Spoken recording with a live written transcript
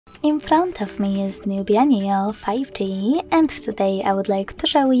In front of me is Nubia Neo 5G, and today I would like to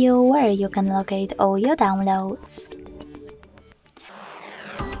show you where you can locate all your downloads.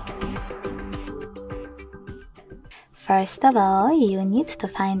 First of all, you need to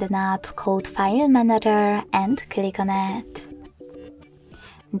find an app called File Manager and click on it.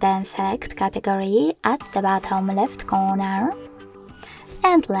 Then select Category at the bottom left corner.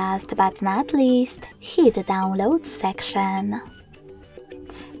 And last but not least, hit the Downloads section.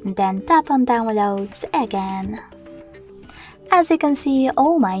 Then tap on Downloads again. As you can see,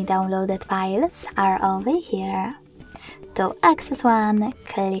 all my downloaded files are over here. To access one,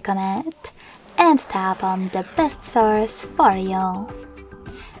 click on it and tap on the best source for you.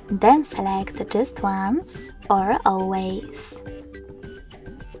 Then select just once or always.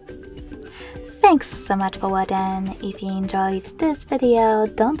 Thanks so much for watching. If you enjoyed this video,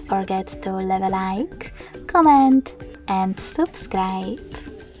 don't forget to leave a like, comment and subscribe.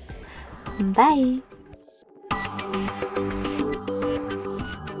 Bye!